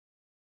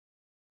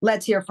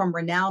Let's hear from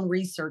renowned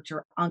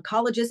researcher,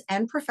 oncologist,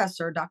 and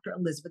professor Dr.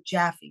 Elizabeth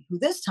Jaffee, who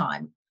this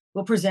time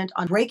will present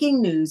on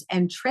breaking news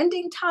and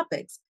trending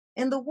topics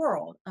in the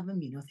world of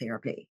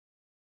immunotherapy.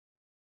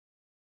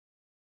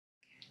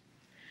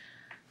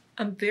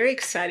 I'm very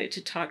excited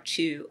to talk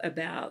to you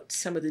about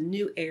some of the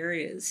new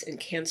areas in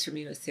cancer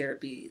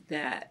immunotherapy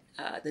that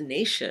the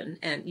nation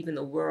and even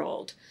the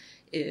world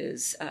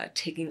is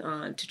taking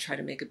on to try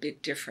to make a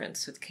big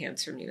difference with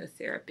cancer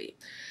immunotherapy.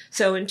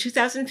 So in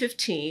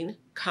 2015,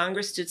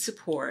 Congress did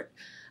support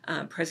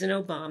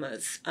President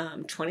Obama's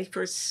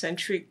 21st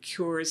Century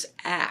Cures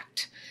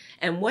Act.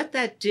 And what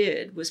that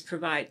did was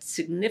provide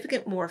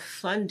significant more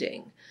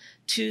funding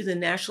to the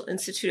National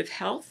Institute of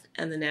Health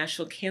and the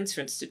National Cancer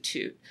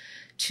Institute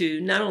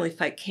to not only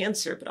fight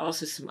cancer, but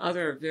also some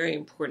other very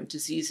important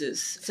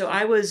diseases. So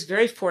I was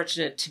very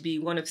fortunate to be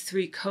one of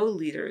 3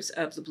 co-leaders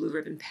of the Blue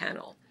Ribbon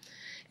Panel.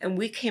 And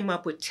we came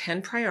up with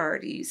 10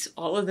 priorities,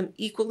 all of them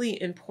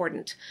equally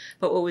important.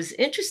 But what was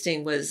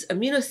interesting was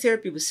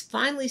immunotherapy was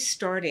finally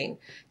starting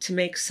to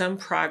make some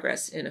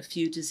progress in a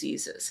few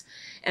diseases.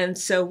 And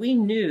so we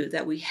knew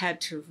that we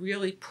had to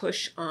really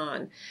push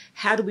on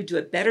how do we do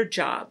a better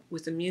job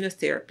with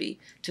immunotherapy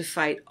to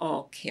fight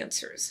all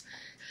cancers.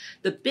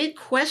 The big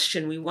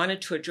question we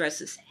wanted to address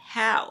is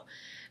how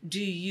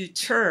do you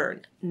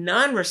turn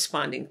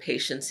non-responding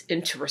patients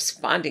into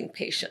responding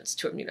patients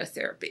to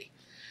immunotherapy?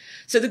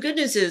 So the good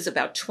news is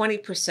about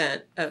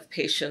 20% of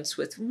patients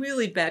with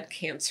really bad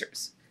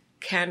cancers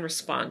can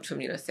respond to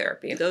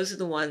immunotherapy. And those are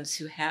the ones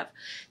who have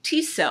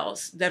T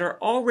cells that are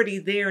already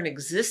there and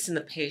exist in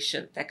the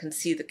patient that can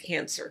see the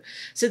cancer.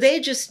 So they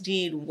just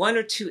need 1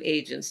 or 2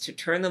 agents to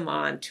turn them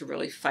on to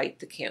really fight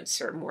the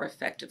cancer more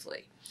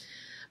effectively.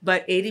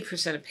 But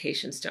 80% of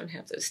patients don't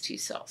have those T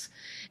cells.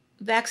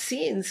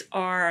 Vaccines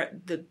are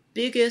the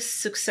biggest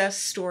success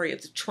story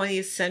of the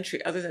 20th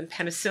century other than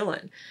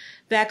penicillin.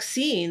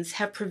 Vaccines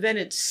have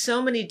prevented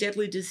so many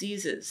deadly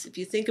diseases. If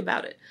you think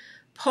about it,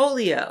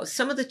 polio,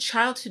 some of the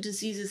childhood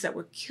diseases that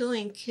were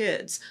killing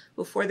kids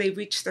before they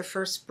reached their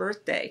first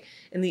birthday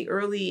in the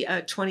early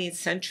 20th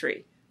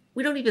century,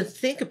 we don't even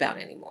think about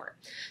anymore.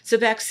 So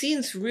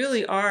vaccines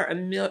really are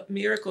a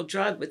miracle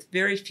drug with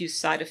very few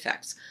side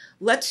effects.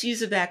 Let's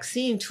use a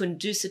vaccine to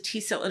induce a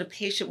T cell in a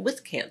patient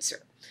with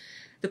cancer.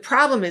 The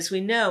problem is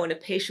we know in a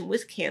patient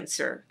with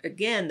cancer,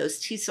 again, those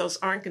T cells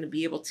aren't going to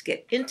be able to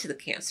get into the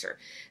cancer.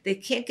 They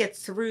can't get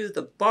through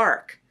the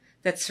bark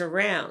that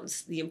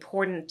surrounds the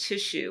important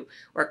tissue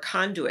or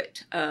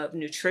conduit of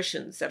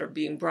nutritions that are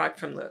being brought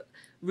from the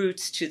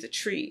roots to the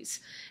trees.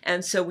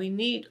 And so we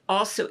need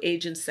also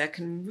agents that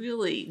can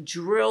really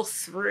drill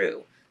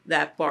through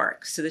that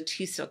bark so the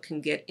T cell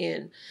can get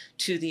in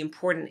to the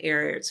important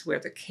areas where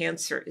the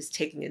cancer is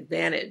taking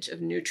advantage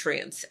of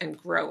nutrients and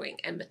growing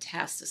and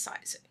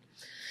metastasizing.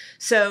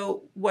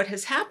 So what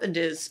has happened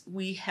is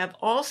we have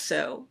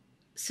also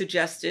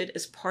suggested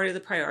as part of the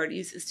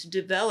priorities is to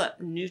develop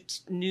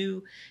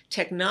new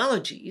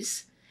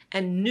technologies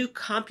and new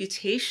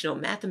computational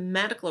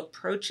mathematical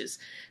approaches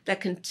that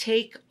can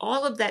take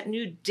all of that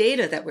new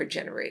data that we're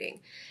generating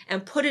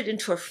and put it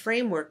into a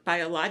framework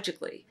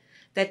biologically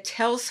that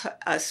tells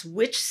us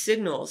which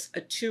signals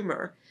a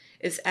tumor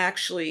is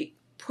actually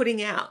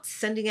putting out,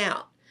 sending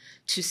out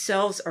to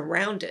cells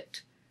around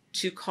it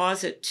to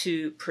cause it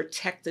to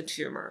protect the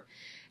tumor.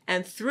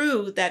 And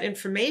through that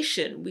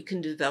information, we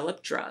can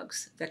develop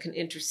drugs that can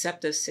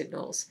intercept those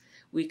signals.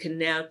 We can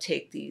now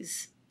take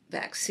these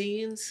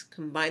vaccines,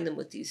 combine them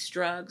with these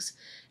drugs,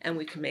 and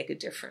we can make a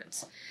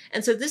difference.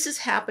 And so this is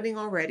happening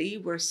already.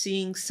 We're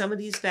seeing some of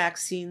these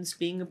vaccines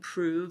being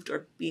approved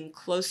or being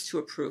close to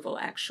approval,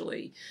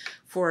 actually,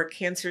 for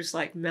cancers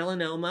like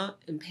melanoma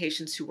in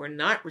patients who were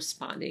not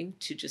responding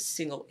to just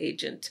single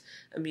agent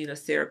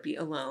immunotherapy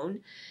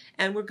alone.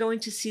 And we're going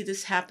to see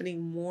this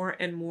happening more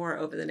and more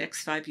over the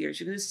next 5 years.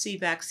 You're going to see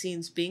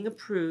vaccines being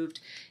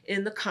approved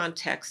in the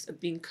context of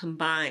being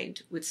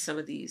combined with some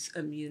of these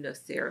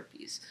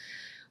immunotherapies.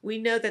 We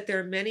know that there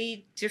are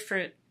many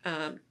different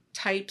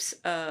types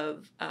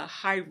of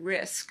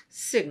high-risk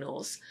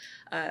signals.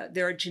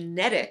 There are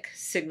genetic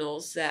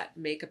signals that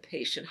make a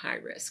patient high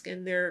risk,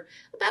 and they're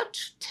about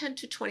 10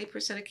 to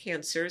 20% of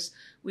cancers.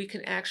 We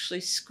can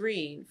actually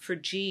screen for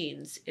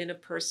genes in a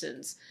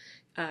person's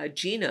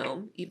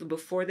genome even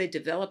before they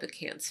develop a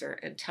cancer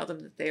and tell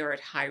them that they are at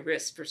high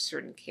risk for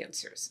certain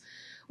cancers.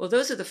 Well,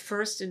 those are the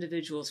first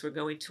individuals we're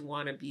going to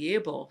want to be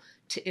able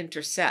to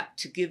intercept,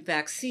 to give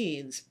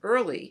vaccines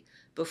early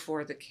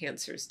before the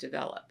cancers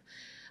develop.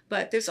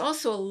 But there's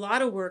also a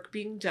lot of work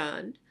being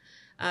done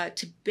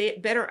to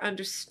better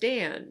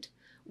understand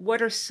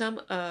what are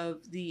some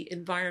of the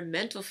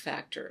environmental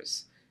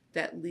factors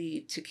that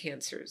lead to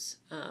cancers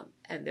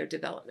and their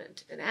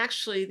development. And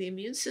actually, the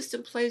immune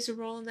system plays a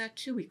role in that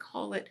too. We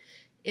call it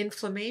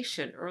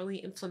inflammation, early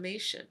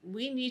inflammation.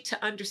 We need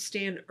to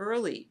understand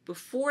early,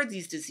 before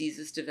these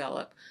diseases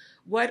develop,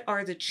 what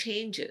are the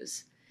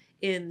changes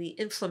in the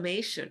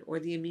inflammation or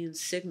the immune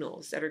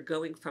signals that are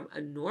going from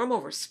a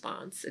normal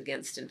response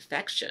against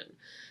infection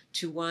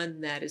to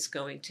one that is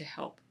going to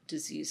help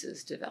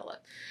diseases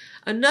develop.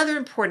 Another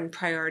important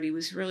priority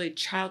was really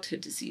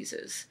childhood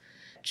diseases.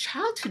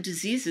 Childhood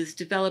diseases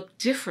develop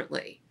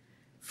differently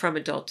from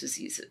adult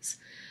diseases.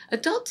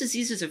 Adult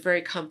diseases are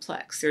very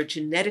complex. There are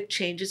genetic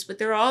changes, but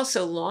there are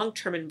also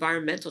long-term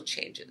environmental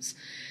changes.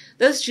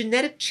 Those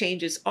genetic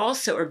changes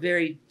also are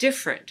very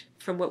different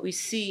from what we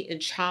see in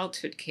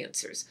childhood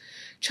cancers.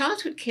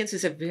 Childhood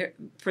cancers,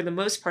 for the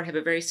most part, have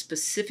a very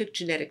specific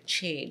genetic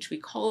change. We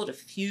call it a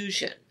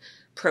fusion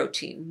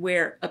protein,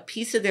 where a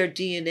piece of their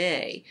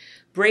DNA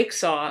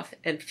breaks off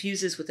and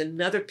fuses with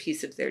another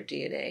piece of their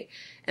DNA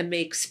and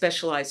makes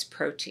specialized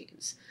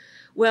proteins.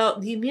 Well,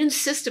 the immune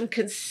system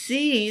can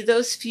see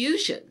those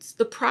fusions.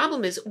 The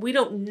problem is we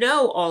don't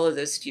know all of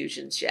those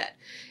fusions yet.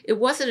 It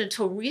wasn't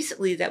until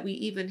recently that we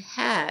even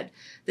had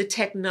the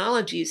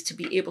technologies to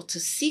be able to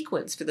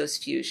sequence for those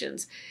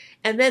fusions.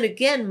 And then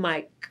again,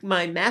 my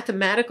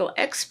mathematical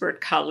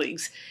expert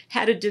colleagues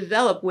had to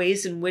develop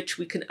ways in which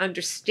we can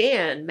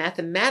understand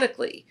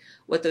mathematically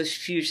what those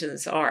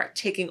fusions are,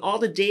 taking all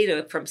the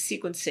data from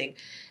sequencing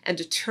and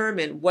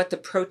determine what the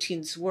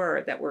proteins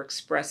were that were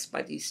expressed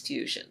by these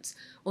fusions.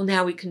 Well,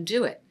 now we can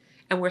do it.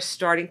 And we're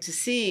starting to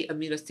see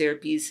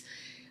immunotherapies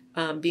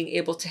being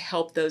able to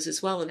help those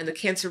as well. And the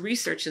Cancer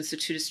Research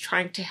Institute is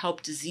trying to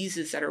help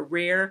diseases that are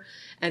rare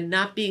and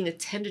not being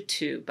attended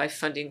to by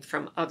funding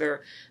from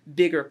other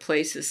bigger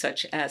places,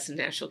 such as the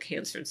National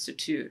Cancer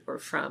Institute or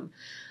from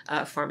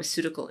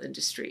pharmaceutical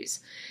industries.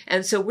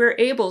 And so we're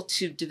able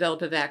to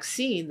develop a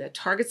vaccine that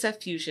targets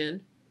that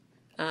fusion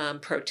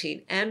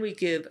protein, and we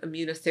give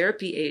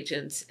immunotherapy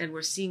agents, and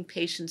we're seeing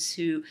patients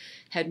who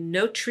had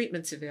no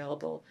treatments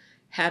available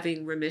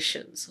having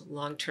remissions,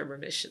 long-term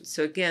remissions.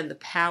 So again, the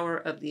power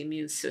of the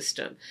immune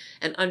system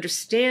and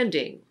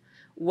understanding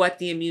what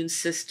the immune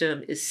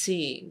system is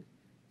seeing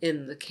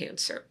in the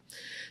cancer.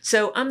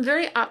 So I'm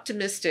very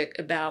optimistic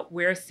about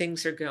where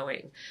things are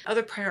going.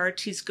 Other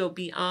priorities go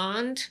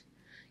beyond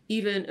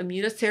even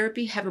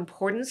immunotherapy, have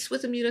importance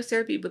with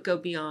immunotherapy, but go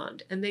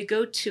beyond. And they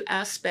go to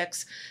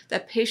aspects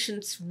that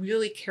patients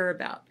really care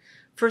about.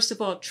 First of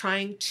all,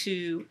 trying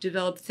to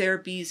develop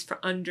therapies for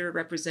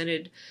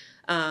underrepresented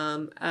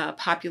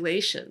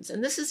populations.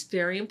 And this is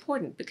very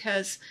important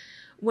because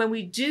when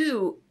we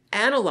do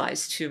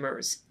analyze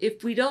tumors,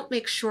 if we don't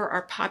make sure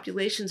our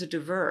populations are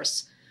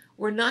diverse,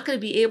 we're not going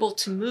to be able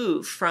to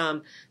move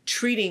from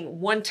treating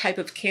one type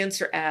of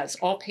cancer as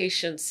all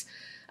patients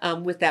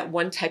with that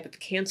one type of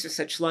cancer,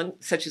 such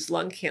as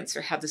lung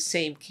cancer, have the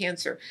same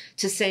cancer,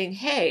 to saying,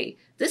 hey,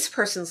 this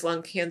person's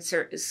lung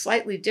cancer is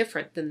slightly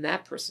different than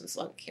that person's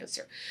lung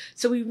cancer.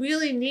 So we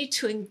really need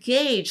to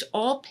engage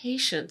all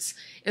patients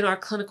in our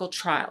clinical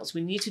trials.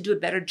 We need to do a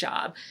better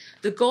job.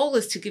 The goal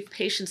is to give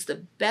patients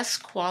the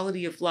best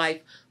quality of life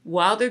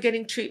while they're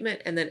getting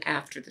treatment and then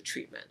after the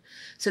treatment.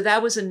 So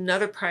that was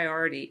another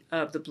priority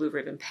of the Blue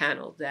Ribbon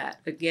panel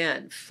that,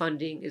 again,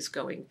 funding is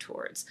going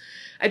towards.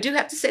 I do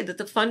have to say that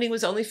the funding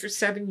was only for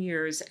 7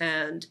 years,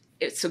 and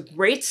it's a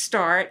great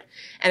start,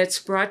 and it's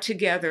brought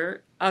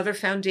together other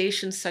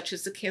foundations such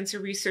as the Cancer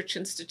Research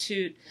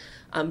Institute.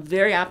 I'm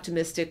very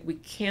optimistic. We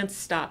can't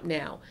stop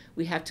now.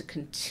 We have to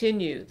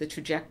continue the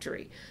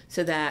trajectory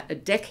so that a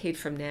decade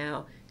from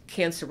now,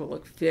 cancer will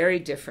look very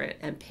different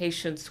and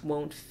patients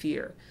won't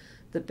fear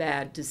the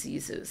bad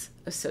diseases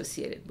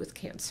associated with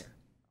cancer.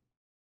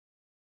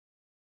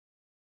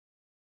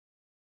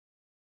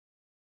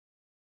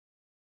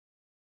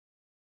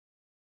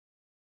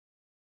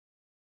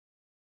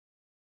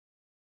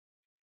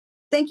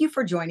 Thank you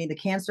for joining the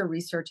Cancer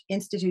Research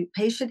Institute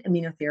Patient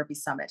Immunotherapy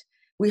Summit.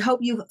 We hope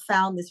you've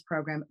found this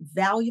program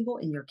valuable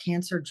in your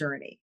cancer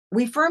journey.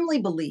 We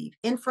firmly believe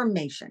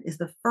information is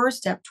the first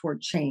step toward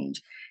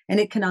change, and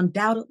it can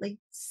undoubtedly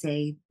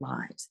save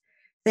lives.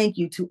 Thank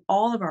you to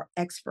all of our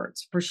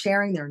experts for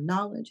sharing their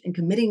knowledge and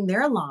committing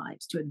their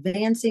lives to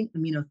advancing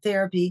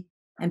immunotherapy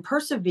and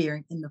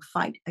persevering in the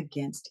fight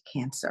against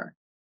cancer.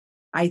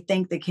 I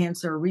thank the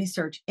Cancer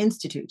Research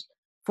Institute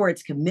for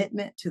its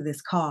commitment to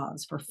this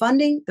cause, for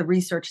funding the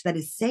research that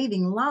is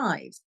saving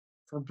lives,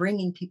 for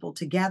bringing people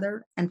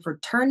together, and for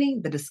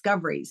turning the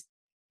discoveries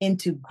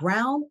into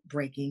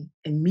groundbreaking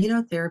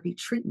immunotherapy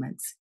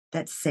treatments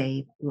that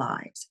save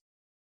lives.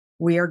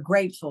 We are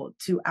grateful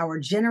to our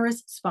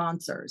generous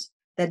sponsors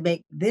that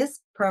make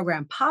this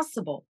program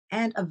possible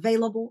and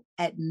available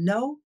at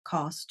no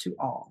cost to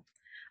all.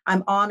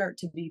 I'm honored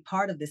to be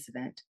part of this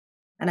event,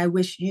 and I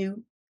wish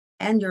you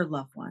and your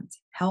loved ones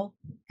health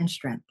and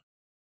strength.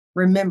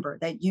 Remember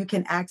that you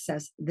can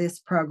access this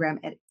program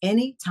at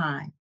any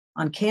time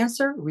on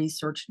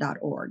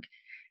cancerresearch.org.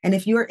 And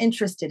if you are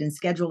interested in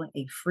scheduling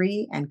a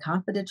free and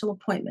confidential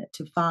appointment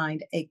to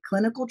find a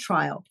clinical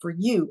trial for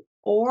you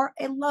or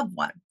a loved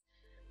one,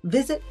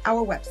 visit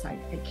our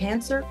website at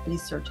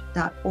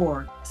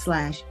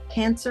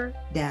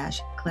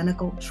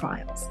cancerresearch.org/cancer-clinical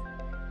trials.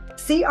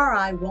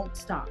 CRI won't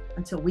stop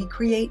until we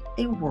create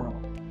a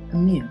world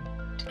immune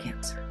to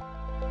cancer.